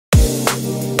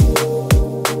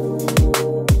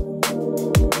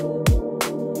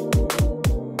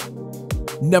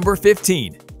Number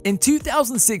 15. In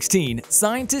 2016,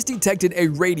 scientists detected a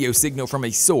radio signal from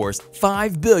a source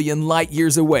 5 billion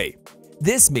light-years away.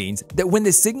 This means that when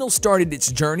the signal started its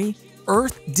journey,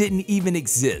 Earth didn't even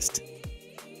exist.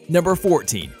 Number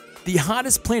 14. The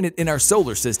hottest planet in our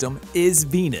solar system is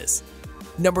Venus.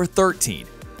 Number 13.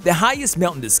 The highest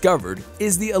mountain discovered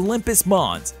is the Olympus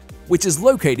Mons, which is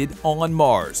located on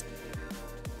Mars.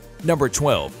 Number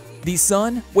 12. The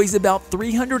Sun weighs about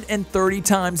 330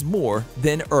 times more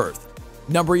than Earth.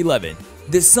 Number 11.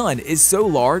 The Sun is so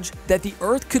large that the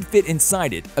Earth could fit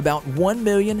inside it about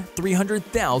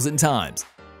 1,300,000 times.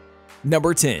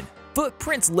 Number 10.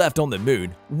 Footprints left on the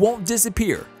Moon won't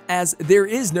disappear as there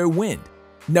is no wind.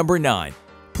 Number 9.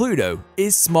 Pluto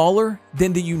is smaller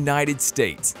than the United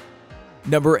States.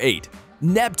 Number 8.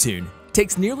 Neptune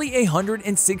takes nearly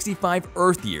 165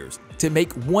 Earth years to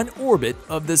make one orbit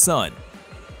of the Sun.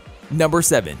 Number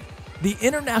 7. The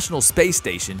International Space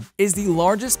Station is the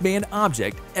largest manned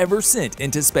object ever sent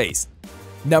into space.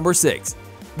 Number 6.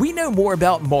 We know more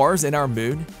about Mars and our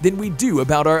Moon than we do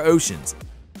about our oceans.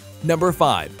 Number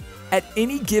 5. At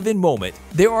any given moment,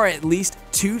 there are at least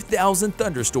 2,000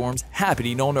 thunderstorms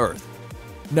happening on Earth.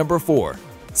 Number 4.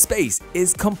 Space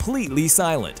is completely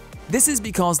silent. This is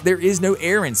because there is no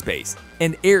air in space,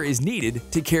 and air is needed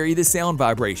to carry the sound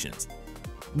vibrations.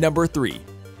 Number 3.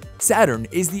 Saturn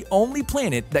is the only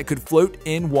planet that could float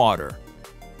in water.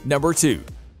 Number 2.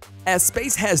 As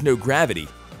space has no gravity,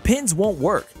 pens won't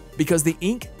work because the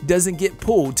ink doesn't get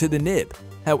pulled to the nib.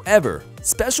 However,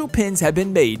 special pens have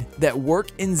been made that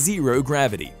work in zero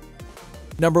gravity.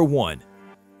 Number 1.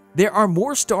 There are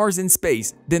more stars in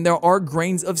space than there are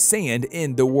grains of sand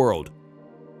in the world.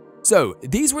 So,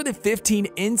 these were the 15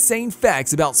 insane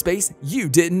facts about space you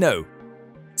didn't know.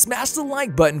 Smash the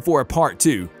like button for a part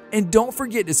 2, and don't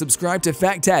forget to subscribe to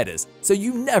Factatus so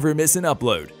you never miss an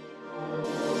upload.